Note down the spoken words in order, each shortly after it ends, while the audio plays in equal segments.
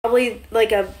probably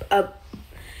like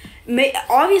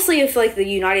obviously if like the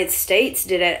United States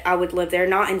did it, I would live there,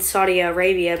 not in Saudi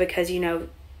Arabia, because you know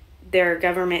their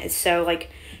government is so like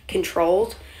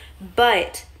controlled.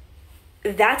 But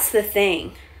that's the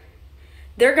thing,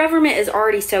 their government is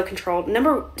already so controlled.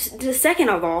 Second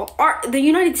of all, the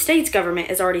United States government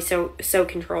is already so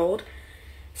controlled.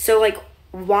 So like,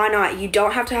 why not? You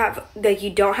don't have to have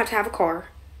a car.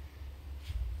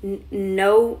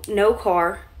 No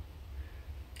car.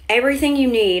 Everything you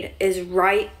need is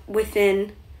right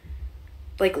within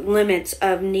like limits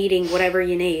of needing whatever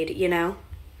you need, you know?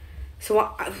 So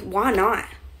why not?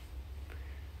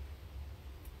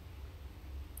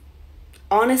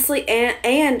 Honestly,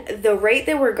 and the rate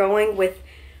that we're going with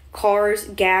cars,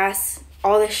 gas,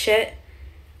 all this shit,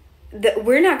 that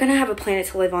we're not going to have a planet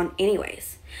to live on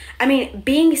anyways. I mean,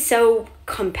 being so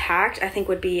compact, I think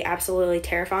would be absolutely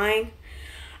terrifying.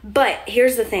 But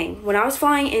here's the thing. When I was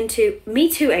flying into... Me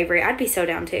too, Avery. I'd be so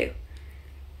down too.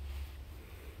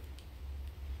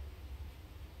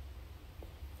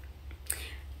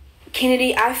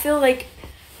 Kennedy, I feel like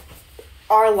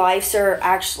our lives are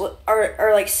actually...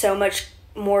 Are like so much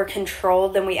more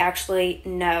controlled than we actually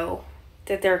know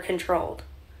that they're controlled.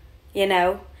 You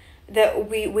know? That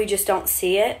we just don't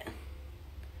see it.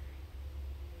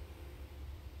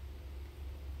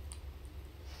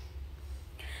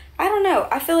 I don't know.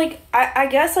 I feel like, I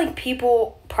guess like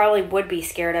people probably would be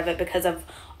scared of it because of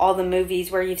all the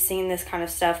movies where you've seen this kind of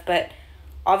stuff. But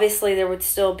obviously there would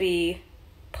still be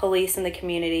police in the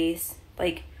communities.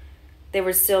 Like, there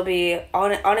would still be,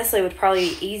 honestly, it would probably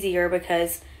be easier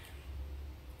because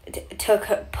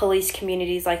to police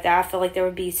communities like that, I feel like there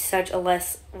would be such a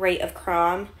less rate of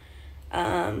crime.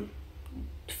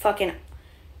 Fucking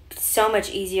so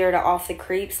much easier to off the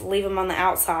creeps. Leave them on the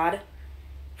outside.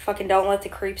 Fucking don't let the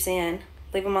creeps in.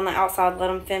 Leave them on the outside. Let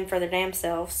them fend for their damn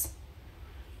selves.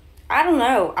 I don't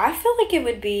know. I feel like it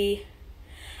would be...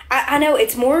 I know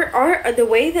it's more... the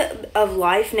way that of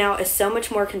life now is so much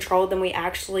more controlled than we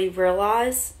actually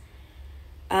realize.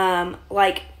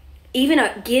 Like, even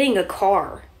getting a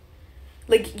car.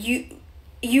 Like, you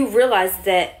realize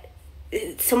that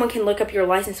someone can look up your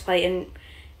license plate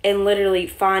and literally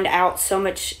find out so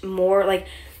much more. Like,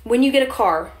 when you get a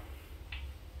car...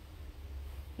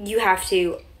 You have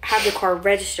to have the car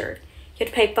registered. You have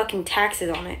to pay fucking taxes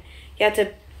on it. You have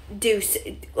to do,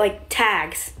 like,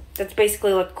 tags. That's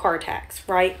basically like a car tax,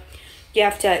 right? You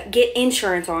have to get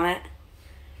insurance on it.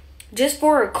 Just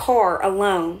for a car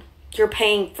alone, you're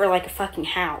paying for, like, a fucking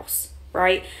house,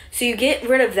 right? So you get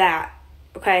rid of that,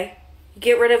 okay? You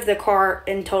get rid of the car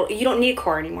in total. You don't need a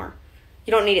car anymore.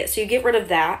 You don't need it. So you get rid of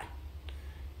that,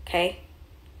 okay?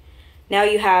 Now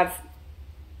you have...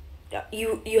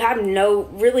 You have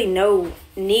no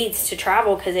needs to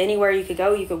travel, because anywhere you could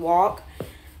go, you could walk.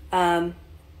 I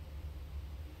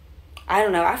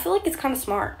don't know. I feel like it's kind of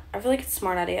smart. I feel like it's a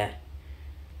smart idea.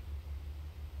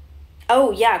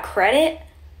 Oh, yeah, credit.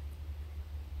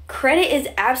 Credit is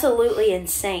absolutely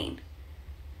insane.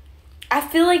 I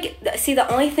feel like, see,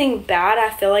 the only thing bad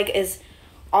I feel like is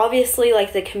obviously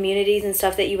like the communities and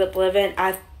stuff that you would live in.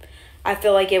 I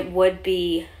feel like it would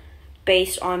be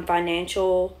based on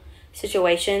financial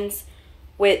situations,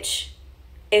 which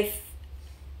if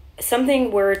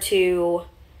something were to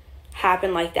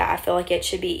happen like that, I feel like it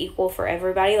should be equal for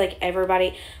everybody, like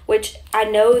everybody, which I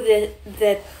know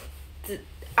that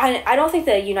I don't think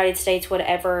the United States would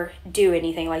ever do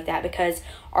anything like that, because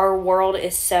our world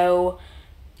is so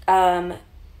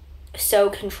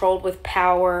controlled with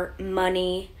power,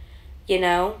 money, you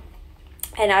know,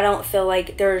 and I don't feel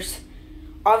like there's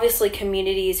obviously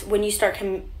communities, when you start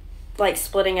like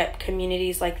splitting up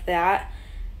communities like that,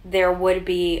 there would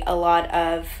be a lot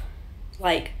of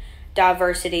like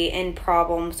diversity and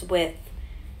problems with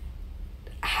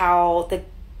how the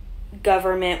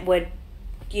government would,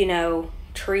 you know,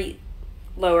 treat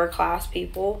lower class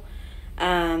people.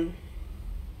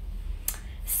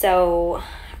 So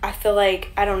I feel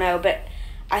like, I don't know, but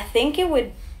I think it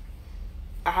would,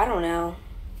 I don't know.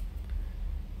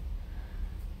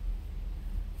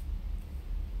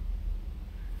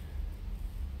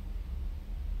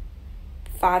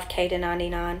 $5K to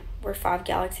 99. We're 5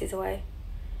 galaxies away.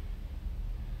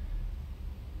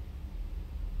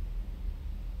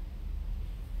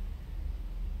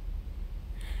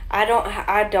 I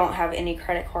don't have any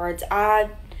credit cards. I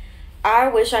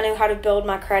wish I knew how to build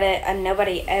my credit, and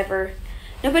nobody ever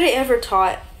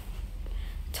taught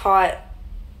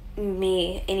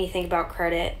me anything about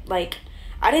credit. Like,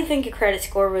 I didn't think a credit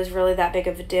score was really that big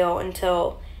of a deal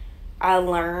until I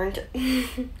learned.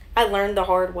 I learned the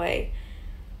hard way.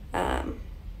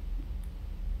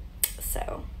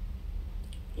 So,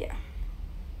 yeah.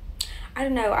 I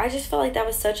don't know. I just felt like that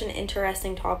was such an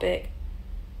interesting topic.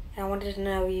 And I wanted to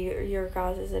know your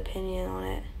guys' opinion on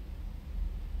it.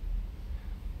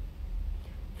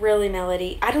 Really,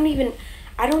 Melody. I don't even,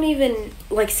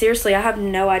 like, seriously, I have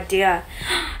no idea.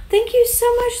 Thank you so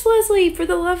much, Leslie, for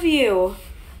the love of you.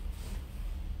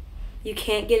 You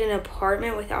can't get an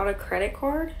apartment without a credit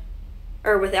card?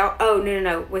 Or without, oh,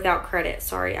 no, without credit.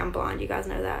 Sorry, I'm blind. You guys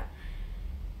know that.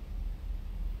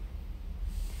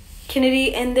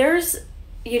 Kennedy, and there's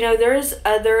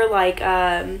other, like,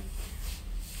 I've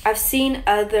seen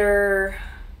other,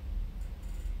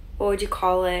 what would you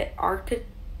call it? I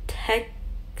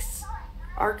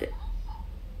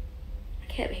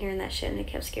kept hearing that shit and it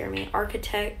kept scaring me. Or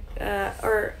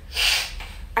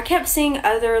I kept seeing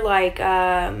other, like,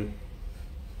 Buildings.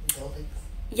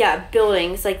 Yeah,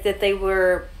 buildings, like, that they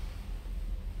were,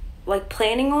 like,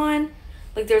 planning on.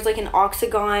 Like, there's, like, an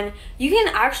octagon. You can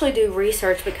actually do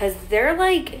research because they're,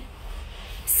 like,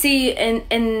 see,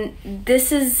 and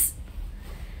this is,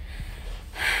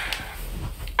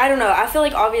 I don't know. I feel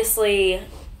like, obviously,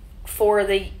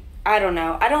 I don't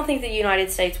know. I don't think the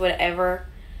United States would ever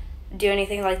do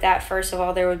anything like that. First of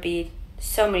all, there would be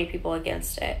so many people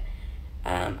against it.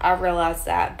 I realize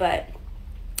that, but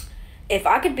if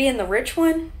I could be in the rich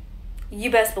one,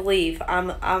 you best believe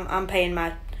I'm paying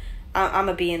I'm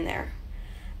gonna be in there.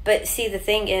 But see, the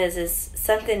thing is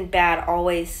something bad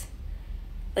always,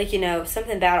 like,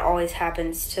 something bad always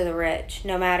happens to the rich.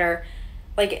 No matter,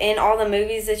 like, in all the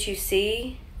movies that you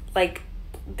see, like,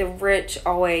 the rich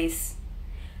always,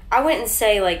 I wouldn't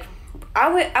say, like,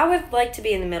 I would like to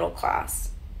be in the middle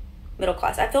class.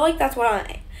 I feel like that's what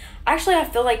I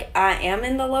feel like I am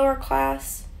in the lower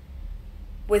class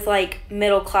with, like,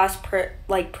 middle class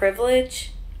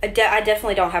privilege. I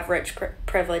definitely don't have rich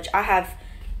privilege. I have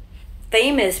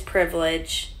famous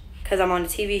privilege because I'm on a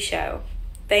TV show.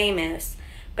 Famous.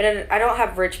 But I don't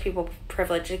have rich people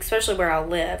privilege, especially where I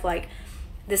live. Like,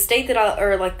 the state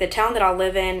the town that I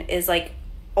live in is, like,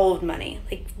 old money.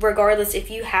 Like, regardless if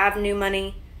you have new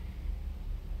money,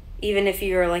 even if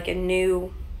you're, like, a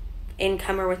new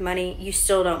incomer with money, you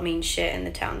still don't mean shit in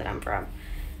the town that I'm from.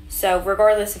 So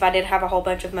regardless if I did have a whole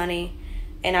bunch of money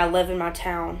and I live in my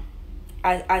town,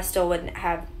 I still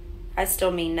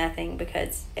mean nothing,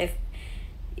 because if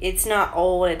it's not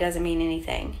old, it doesn't mean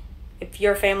anything. If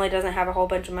your family doesn't have a whole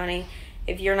bunch of money,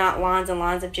 if you're not lines and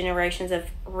lines of generations of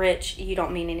rich, you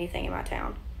don't mean anything in my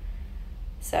town.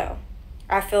 So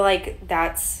I feel like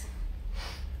that's,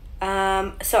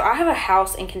 so I have a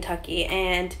house in Kentucky,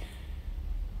 and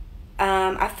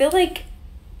I feel like,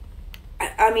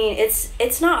 I mean,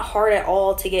 it's not hard at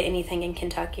all to get anything in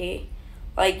Kentucky.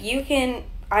 Like, I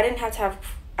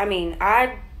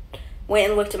went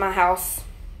and looked at my house,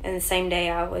 and the same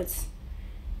day I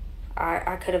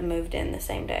could have moved in the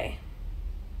same day.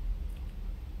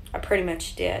 I pretty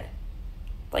much did.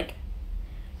 Like,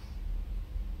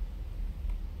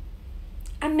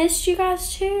 I missed you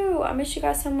guys too. I missed you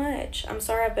guys so much. I'm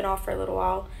sorry I've been off for a little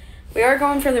while. We are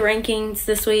going for the rankings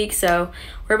this week, so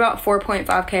we're about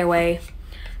 4.5K away.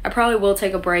 I probably will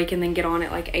take a break and then get on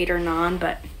at like 8 or 9,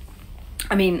 but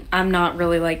I mean, I'm not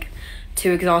really like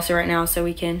too exhausted right now, so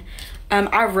we can,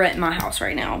 I rent my house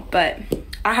right now, but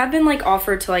I have been like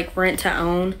offered to like rent to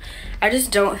own. I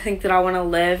just don't think that I want to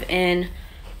live in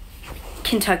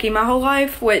Kentucky my whole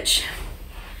life, which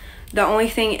the only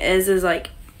thing is like,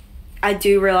 I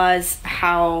do realize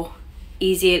how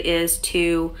easy it is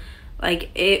to,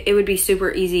 like, it would be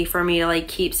super easy for me to, like,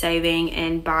 keep saving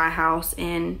and buy a house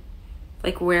in,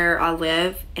 like, where I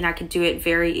live. And I could do it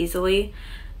very easily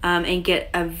and get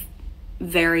a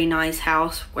very nice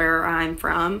house where I'm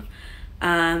from.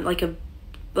 Like a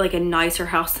nicer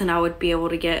house than I would be able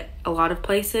to get a lot of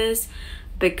places,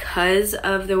 because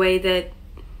of the way that,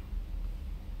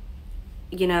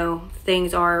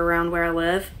 things are around where I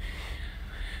live.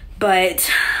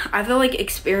 But I feel like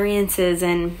experiences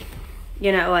and,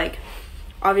 like,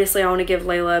 obviously I want to give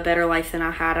Layla a better life than I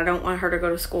had. I don't want her to go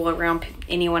to school around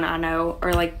anyone I know,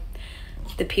 or like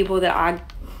the people that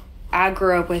I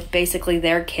grew up with, basically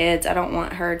their kids. I don't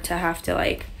want her to have to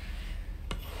I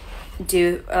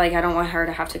don't want her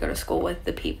to have to go to school with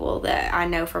the people that I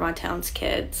know for my town's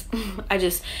kids. I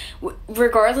just,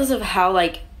 regardless of how,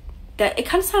 like, that, it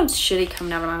kind of sounds shitty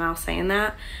coming out of my mouth saying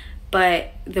that,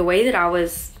 but the way that I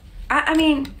was, I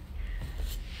mean,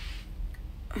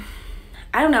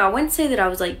 I don't know. I wouldn't say that I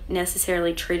was, like,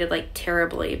 necessarily treated, like,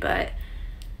 terribly, but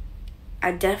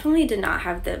I definitely did not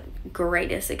have the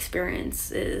greatest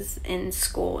experiences in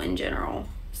school in general.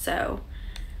 So,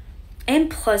 and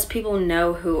plus, people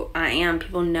know who I am.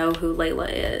 People know who Layla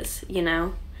is,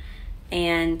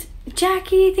 And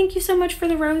Jackie, thank you so much for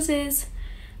the roses.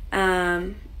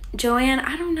 Joanne,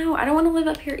 I don't know. I don't want to live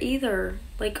up here either.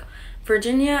 Like,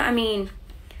 Virginia, I mean,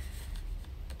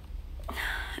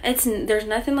 there's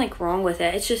nothing, like, wrong with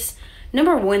it. It's just,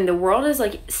 number one, the world is,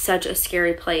 like, such a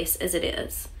scary place as it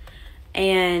is.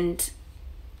 And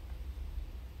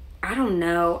I don't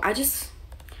know. I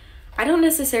don't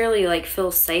necessarily, like,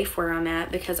 feel safe where I'm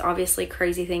at because obviously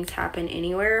crazy things happen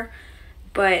anywhere.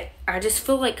 But I just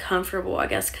feel, like, comfortable, I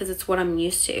guess, because it's what I'm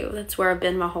used to. That's where I've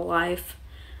been my whole life.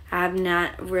 I've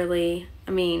not really,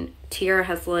 I mean, Tyra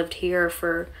has lived here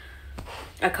for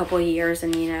a couple of years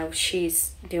and, you know,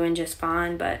 she's doing just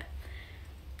fine. But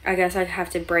I guess I'd have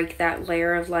to break that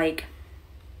layer of, like,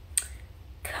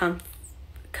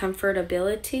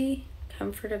 comfortability.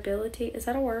 Comfortability, is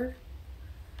that a word?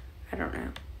 I don't know.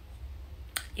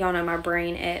 Y'all know my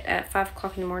brain at 5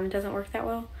 o'clock in the morning doesn't work that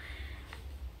well.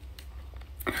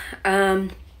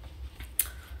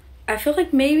 I feel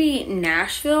like maybe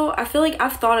Nashville. I feel like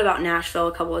I've thought about Nashville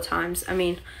a couple of times. I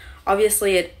mean,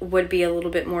 obviously it would be a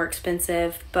little bit more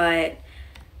expensive, but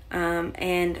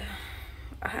and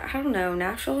I don't know,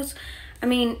 Nashville is, I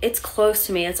mean, it's close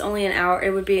to me. It's only an hour.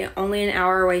 It would be only an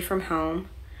hour away from home.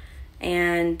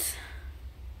 And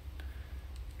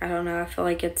I don't know. I feel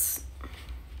like it's,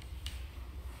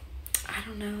 I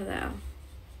don't know though.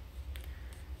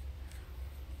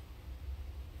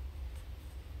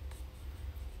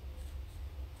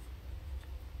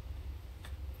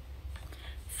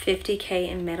 $50,000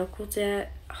 in medical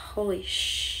debt. Holy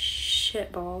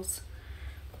shit balls.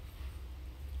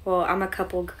 Well, I'm a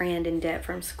couple grand in debt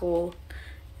from school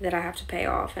that I have to pay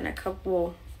off, and a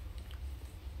couple,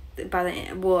 by the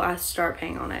end, well, I start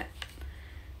paying on it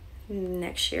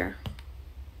next year.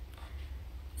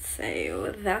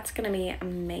 So that's gonna be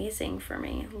amazing for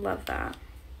me. Love that.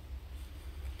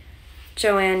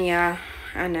 Joanne, yeah,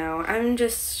 I know. I don't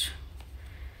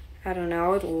know. I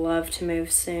would love to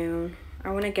move soon. I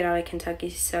want to get out of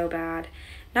Kentucky so bad.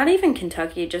 Not even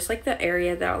Kentucky, just like the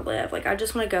area that I live. Like, I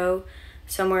just want to go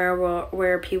somewhere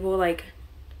where people, like,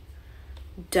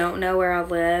 don't know where I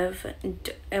live.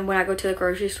 And when I go to the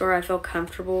grocery store, I feel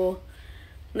comfortable.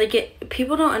 Like,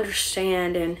 people don't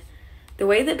understand. And the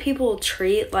way that people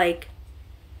treat, like,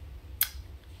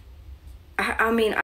 I mean,